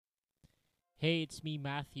Hey, it's me,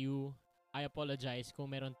 Matthew. I apologize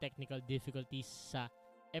kung meron technical difficulties sa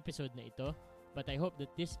episode na ito, but I hope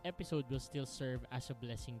that this episode will still serve as a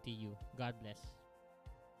blessing to you. God bless.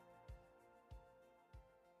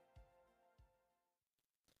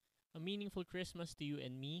 A meaningful Christmas to you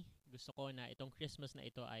and me. Gusto ko na itong Christmas na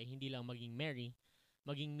ito ay hindi lang maging merry,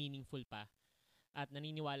 maging meaningful pa. At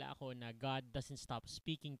naniniwala ako na God doesn't stop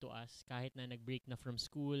speaking to us kahit na nag-break na from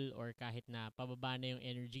school or kahit na pababa na yung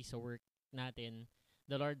energy sa work natin.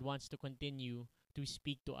 The Lord wants to continue to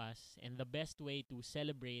speak to us. And the best way to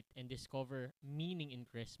celebrate and discover meaning in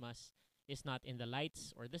Christmas is not in the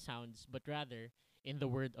lights or the sounds, but rather in the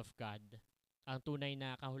Word of God. Ang tunay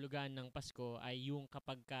na kahulugan ng Pasko ay yung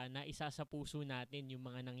kapag ka naisa sa puso natin yung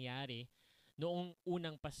mga nangyari noong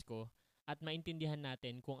unang Pasko at maintindihan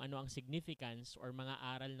natin kung ano ang significance or mga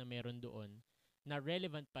aral na meron doon na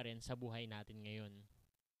relevant pa rin sa buhay natin ngayon.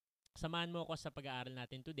 Samahan mo ako sa pag-aaral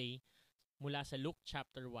natin today mula sa Luke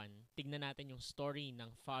chapter 1. Tignan natin yung story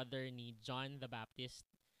ng father ni John the Baptist,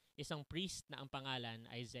 isang priest na ang pangalan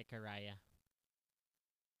ay Zechariah.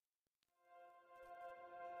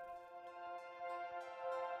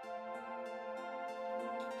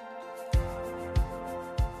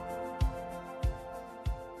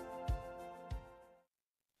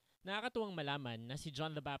 Nakakatuwang malaman na si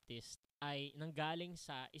John the Baptist ay nanggaling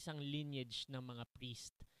sa isang lineage ng mga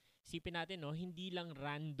priest. Sipin natin, no, hindi lang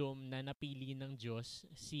random na napili ng Diyos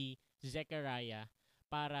si Zechariah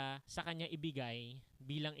para sa kanya ibigay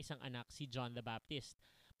bilang isang anak si John the Baptist.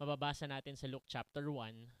 Mababasa natin sa Luke chapter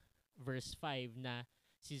 1 verse 5 na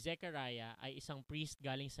si Zechariah ay isang priest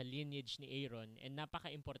galing sa lineage ni Aaron, and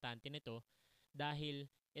napaka-importante nito dahil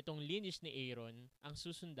itong lineage ni Aaron ang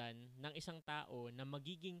susundan ng isang tao na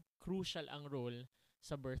magiging crucial ang role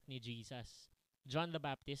sa birth ni Jesus. John the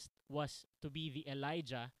Baptist was to be the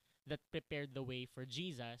Elijah that prepared the way for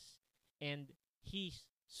Jesus, and he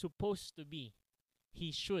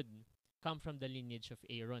should come from the lineage of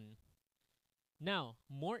Aaron. Now,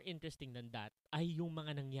 more interesting than that ay yung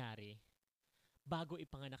mga nangyari bago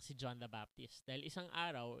ipanganak si John the Baptist. Dahil isang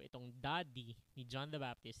araw, itong daddy ni John the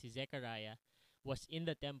Baptist, si Zechariah, was in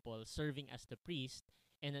the temple serving as the priest,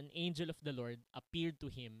 and an angel of the Lord appeared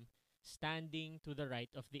to him standing to the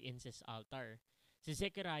right of the incense altar. Si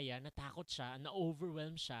Zechariah, natakot siya,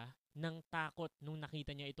 na-overwhelm siya ng takot nung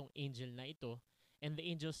nakita niya itong angel na ito. And the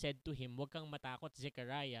angel said to him, "Huwag kang matakot,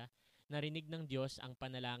 Zechariah. Narinig ng Diyos ang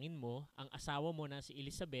panalangin mo. Ang asawa mo na si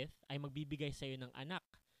Elizabeth ay magbibigay sa iyo ng anak.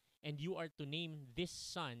 And you are to name this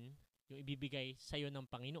son," yung ibibigay sa iyo ng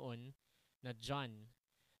Panginoon, "na John.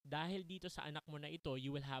 Dahil dito sa anak mo na ito,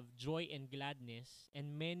 you will have joy and gladness,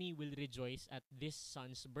 and many will rejoice at this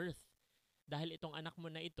son's birth. Dahil itong anak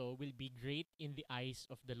mo na ito will be great in the eyes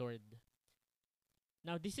of the Lord."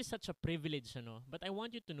 Now, this is such a privilege, but I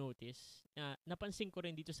want you to notice, napansin ko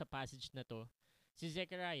rin dito sa passage na to, si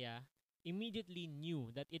Zechariah immediately knew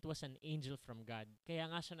that it was an angel from God. Kaya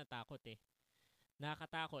nga siya natakot eh.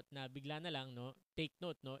 Nakakatakot na bigla na lang, take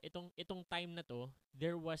note, itong time na to,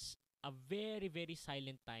 there was a very, very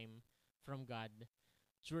silent time from God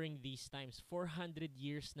during these times. 400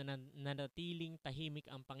 years na nanatiling tahimik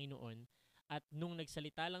ang Panginoon, at nung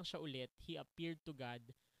nagsalita lang siya ulit, He appeared to God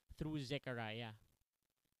through Zechariah.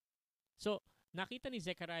 So, nakita ni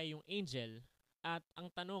Zechariah yung angel, at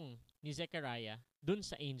ang tanong ni Zechariah dun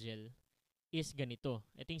sa angel is ganito.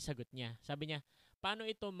 Ito yung sagot niya. Sabi niya, "Paano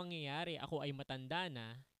ito mangyayari? Ako ay matanda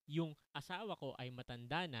na, yung asawa ko ay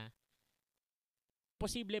matanda na.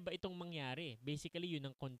 Posible ba itong mangyari?" Basically,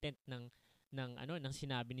 yun ang content ng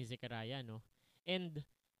sinabi ni Zechariah, no? And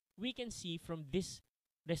we can see from this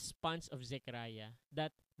response of Zechariah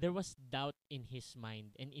that there was doubt in his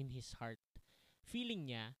mind and in his heart. Feeling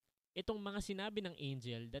niya, itong mga sinabi ng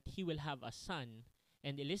angel that he will have a son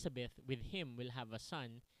and Elizabeth with him will have a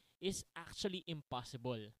son is actually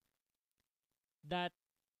impossible. That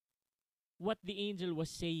what the angel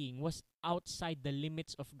was saying was outside the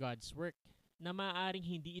limits of God's work, na maaaring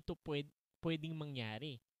hindi ito pwedeng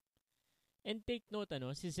mangyari. And take note,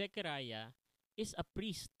 si Zechariah is a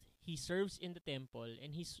priest. He serves in the temple,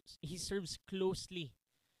 and he serves closely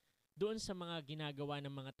doon sa mga ginagawa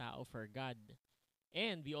ng mga tao for God.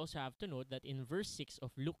 And we also have to note that in verse 6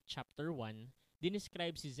 of Luke chapter 1,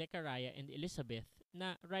 dinescribe si Zechariah and Elizabeth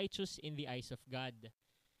na righteous in the eyes of God.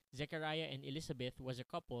 Zechariah and Elizabeth was a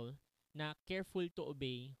couple na careful to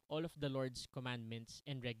obey all of the Lord's commandments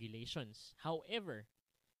and regulations. However,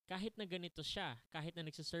 kahit na ganito siya, kahit na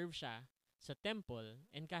nagsiserve siya sa temple,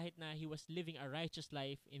 and kahit na he was living a righteous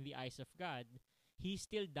life in the eyes of God, he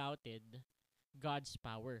still doubted God's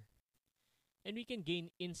power. And we can gain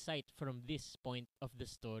insight from this point of the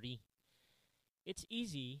story. It's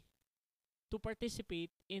easy to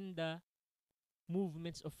participate in the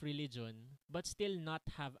movements of religion but still not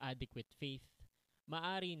have adequate faith.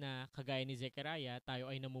 Maari na, kagaya ni Zechariah,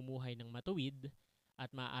 tayo ay namumuhay ng matuwid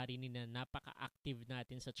at maari na napaka-active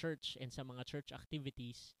natin sa church and sa mga church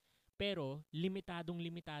activities, pero limitado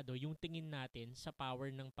yung tingin natin sa power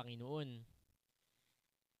ng Panginoon.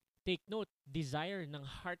 Take note, desire ng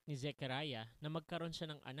heart ni Zechariah na magkaroon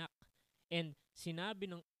siya ng anak. And sinabi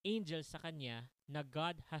ng angel sa kanya na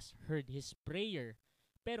God has heard his prayer.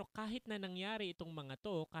 Pero kahit na nangyari itong mga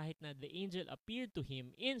to, kahit na the angel appeared to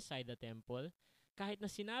him inside the temple, kahit na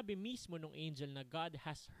sinabi mismo ng angel na God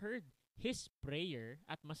has heard his prayer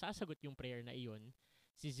at masasagot yung prayer na iyon,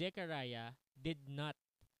 si Zechariah did not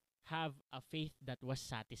have a faith that was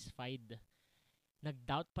satisfied.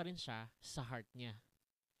 Nag-doubt pa rin siya sa heart niya.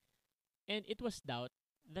 And it was doubt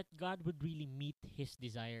that God would really meet his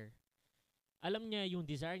desire. Alam niya yung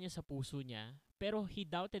desire niya sa puso niya, pero he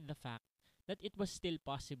doubted the fact that it was still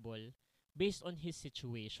possible based on his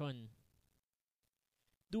situation.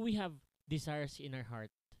 Do we have desires in our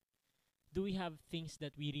heart? Do we have things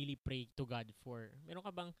that we really pray to God for? Meron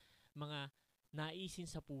ka bang mga naisin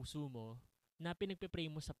sa puso mo na pinagpe-pray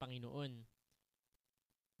mo sa Panginoon?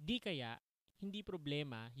 Di kaya, hindi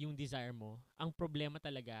problema yung desire mo. Ang problema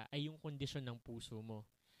talaga ay yung kondisyon ng puso mo.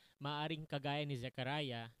 Maaring kagaya ni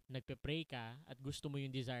Zechariah, nagpe-pray ka at gusto mo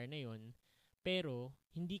yung desire na yun, pero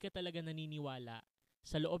hindi ka talaga naniniwala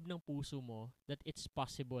sa loob ng puso mo that it's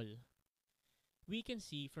possible. We can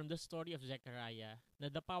see from the story of Zechariah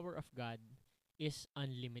na the power of God is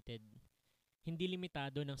unlimited. Hindi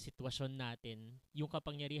limitado ng sitwasyon natin yung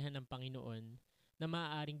kapangyarihan ng Panginoon na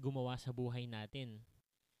maaaring gumawa sa buhay natin.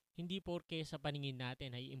 Hindi porke sa paningin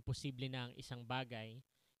natin ay imposible na ang isang bagay,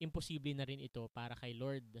 imposible na rin ito para kay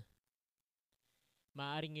Lord.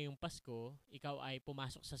 Maaaring ngayong Pasko, ikaw ay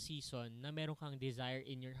pumasok sa season na meron kang desire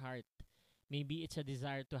in your heart. Maybe it's a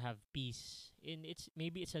desire to have peace. And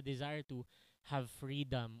maybe it's a desire to have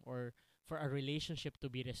freedom or for a relationship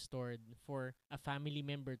to be restored, for a family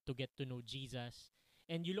member to get to know Jesus.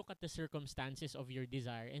 And you look at the circumstances of your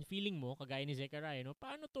desire and feeling mo, kagaya ni Zechariah, no,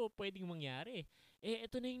 paano to pwedeng mangyari?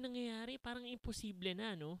 Ito na yung nangyayari, parang imposible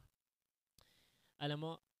na, no? Alam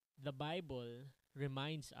mo, the Bible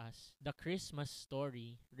reminds us, the Christmas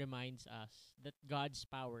story reminds us that God's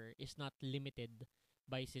power is not limited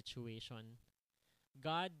by situation.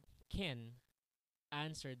 God can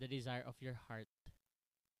answer the desire of your heart.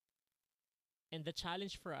 And the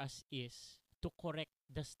challenge for us is to correct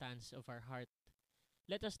the stance of our heart.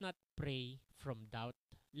 Let us not pray from doubt.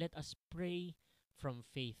 Let us pray from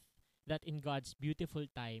faith that in God's beautiful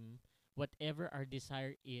time, whatever our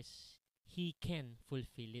desire is, He can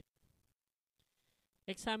fulfill it.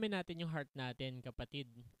 Examine natin yung heart natin, kapatid.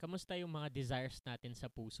 Kamusta yung mga desires natin sa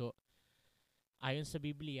puso? Ayon sa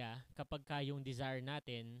Biblia, kapag yung desire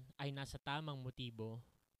natin ay nasa tamang motibo,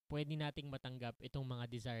 pwede nating matanggap itong mga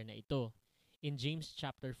desire na ito. In James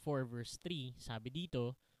chapter 4 verse 3, sabi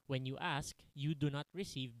dito, when you ask, you do not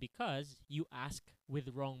receive because you ask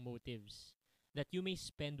with wrong motives, that you may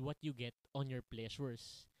spend what you get on your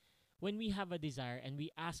pleasures. When we have a desire and we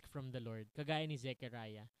ask from the Lord, kagaya ni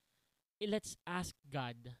Zechariah, let's ask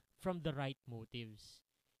God from the right motives.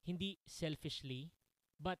 Hindi selfishly,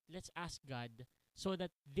 but let's ask God so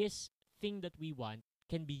that this thing that we want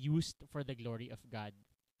can be used for the glory of God.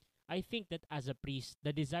 I think that as a priest,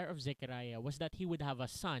 the desire of Zechariah was that he would have a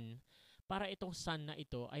son para itong son na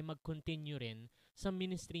ito ay mag-continue rin sa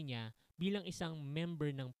ministry niya bilang isang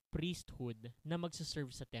member ng priesthood na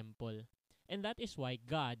magsaserve sa temple. And that is why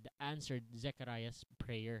God answered Zechariah's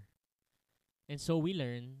prayer. And so we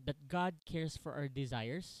learn that God cares for our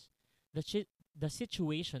desires. The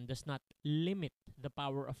situation does not limit the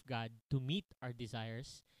power of God to meet our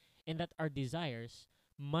desires, and that our desires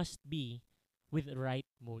must be with right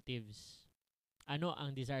motives. Ano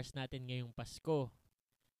ang desires natin ngayong Pasko?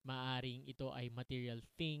 Maaring ito ay material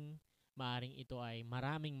thing, maaring ito ay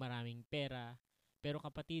maraming pera, pero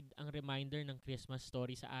kapatid, ang reminder ng Christmas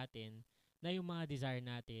story sa atin na yung mga desire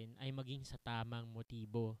natin ay maging sa tamang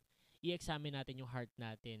motibo. I-examine natin yung heart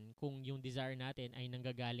natin kung yung desire natin ay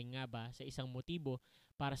nanggagaling nga ba sa isang motibo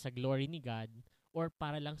para sa glory ni God or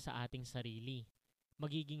para lang sa ating sarili.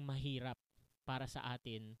 Magiging mahirap para sa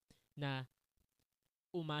atin na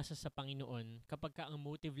umasa sa Panginoon kapag ang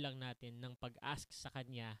motive lang natin ng pag-ask sa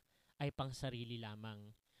Kanya ay pang sarili lamang.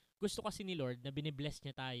 Gusto kasi ni Lord na binibless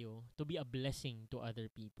niya tayo to be a blessing to other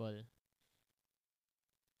people.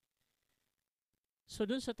 So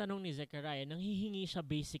dun sa tanong ni Zechariah, nanghihingi siya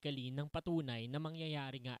basically ng patunay na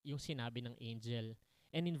mangyayari nga yung sinabi ng angel.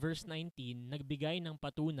 And in verse 19, nagbigay ng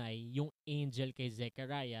patunay yung angel kay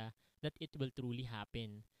Zechariah that it will truly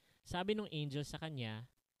happen. Sabi ng angel sa kanya,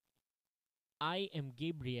 I am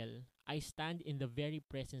Gabriel, I stand in the very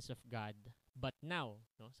presence of God. But now,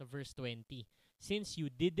 no, sa verse 20, since you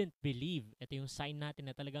didn't believe, ito yung sign natin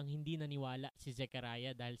na talagang hindi naniwala si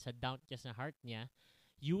Zechariah dahil sa doubt niya sa heart niya,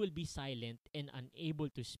 you will be silent and unable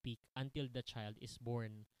to speak until the child is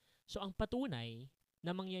born. So ang patunay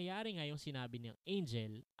na mangyayari nga yung sinabi ng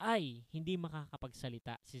angel ay hindi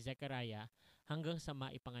makakapagsalita si Zechariah hanggang sa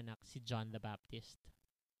maipanganak si John the Baptist.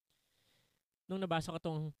 Nung nabasa ko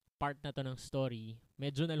tong part na to ng story,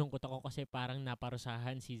 medyo nalungkot ako kasi parang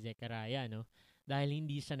naparusahan si Zechariah, no? Dahil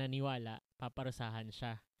hindi siya naniwala, paparusahan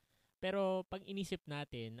siya. Pero pag inisip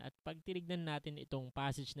natin at pag tinignan natin itong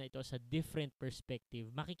passage na ito sa different perspective,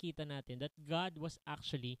 makikita natin that God was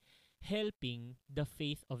actually helping the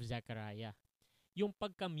faith of Zechariah. Yung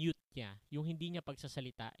pagka-mute niya, yung hindi niya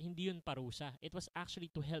pagsasalita, hindi yun parusa. It was actually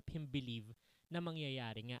to help him believe na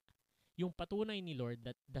mangyayari nga. Yung patunay ni Lord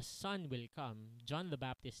that the Son will come, John the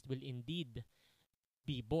Baptist will indeed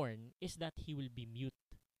be born, is that he will be mute.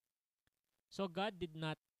 So God did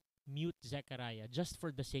not mute Zechariah just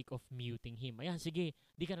for the sake of muting him. Ayan, sige,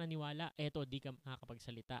 di ka naniwala, eto, di ka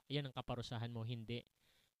makakapagsalita. Ayan ang kaparusahan mo, hindi.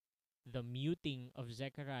 The muting of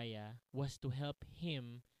Zechariah was to help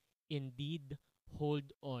him indeed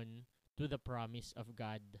hold on to the promise of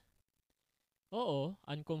God. Oo,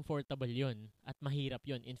 uncomfortable yun at mahirap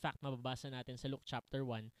yun. In fact, mababasa natin sa Luke chapter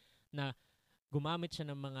 1 na gumamit siya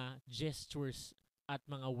ng mga gestures at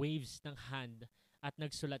mga waves ng hand at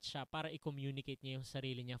nagsulat siya para i-communicate niya yung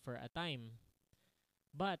sarili niya for a time.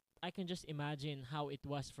 But I can just imagine how it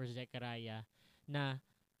was for Zechariah na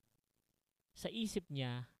sa isip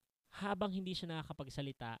niya, habang hindi siya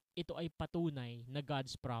nakakapagsalita, ito ay patunay na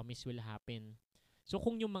God's promise will happen. So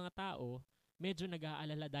kung yung mga tao medyo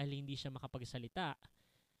nag-aalala dahil hindi siya makapagsalita,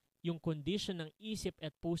 yung condition ng isip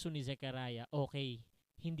at puso ni Zechariah, okay,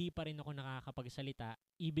 hindi pa rin ako nakakapagsalita,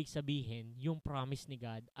 ibig sabihin, yung promise ni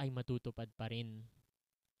God ay matutupad pa rin.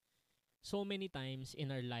 So many times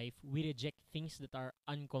in our life, we reject things that are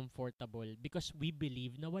uncomfortable because we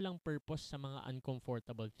believe na walang purpose sa mga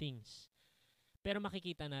uncomfortable things. Pero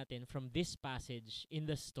makikita natin from this passage in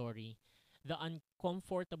the story, the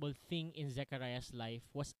uncomfortable thing in Zechariah's life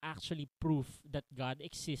was actually proof that God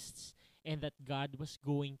exists and that God was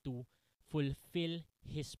going to fulfill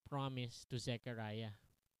His promise to Zechariah.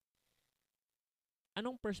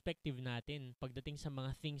 Anong perspective natin pagdating sa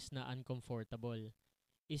mga things na uncomfortable?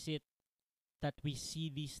 Is it that we see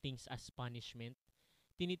these things as punishment?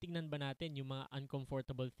 Tinitingnan ba natin yung mga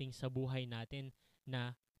uncomfortable things sa buhay natin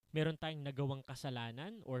na meron tayong nagawang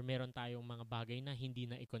kasalanan or meron tayong mga bagay na hindi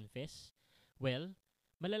na i-confess? Well,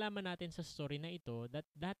 malalaman natin sa story na ito that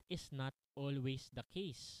that is not always the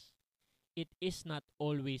case. It is not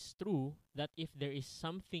always true that if there is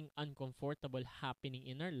something uncomfortable happening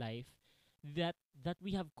in our life, that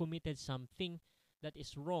we have committed something that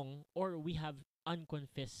is wrong or we have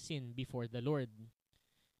unconfessed sin before the Lord.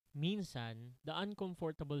 Minsan, the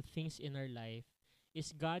uncomfortable things in our life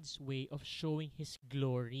is God's way of showing His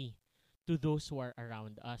glory to those who are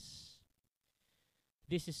around us.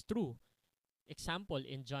 This is true. Example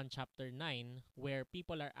in John chapter 9 where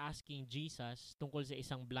people are asking Jesus tungkol sa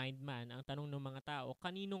isang blind man. Ang tanong ng mga tao,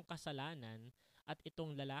 kaninong kasalanan at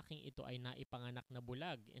itong lalaking ito ay naipanganak na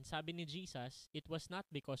bulag? And sabi ni Jesus, it was not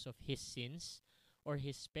because of his sins or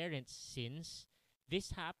his parents' sins.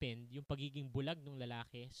 This happened, yung pagiging bulag ng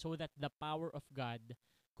lalaki, so that the power of God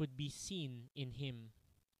could be seen in him.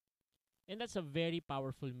 And that's a very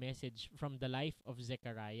powerful message from the life of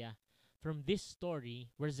Zechariah. From this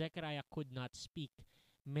story, where Zechariah could not speak,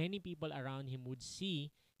 many people around him would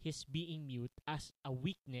see his being mute as a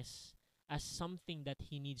weakness, as something that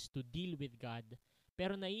he needs to deal with God.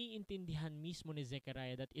 Pero naiintindihan mismo ni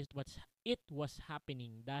Zechariah that it was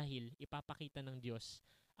happening dahil ipapakita ng Diyos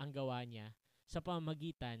ang gawa niya sa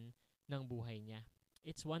pamamagitan ng buhay niya.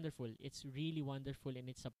 It's wonderful. It's really wonderful and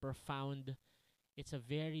it's a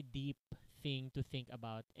very deep thing to think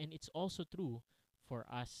about. And it's also true for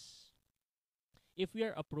us. If we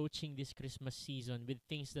are approaching this Christmas season with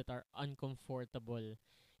things that are uncomfortable,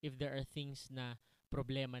 if there are things na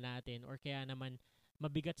problema natin or kaya naman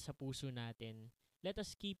mabigat sa puso natin, let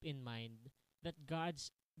us keep in mind that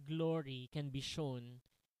God's glory can be shown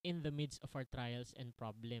in the midst of our trials and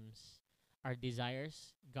problems. Our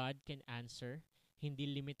desires, God can answer. Hindi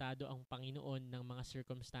limitado ang Panginoon ng mga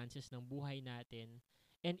circumstances ng buhay natin.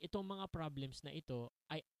 And itong mga problems na ito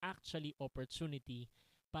ay actually opportunity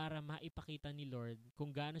para maipakita ni Lord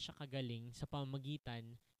kung gaano siya kagaling sa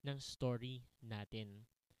pamamagitan ng story natin.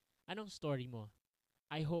 Anong story mo?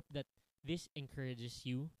 I hope that this encourages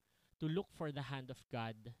you to look for the hand of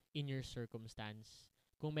God in your circumstance,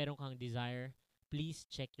 Kung meron kang desire, please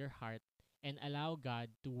check your heart and allow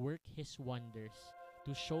God to work His wonders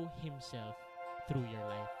to show Himself through your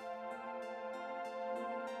life.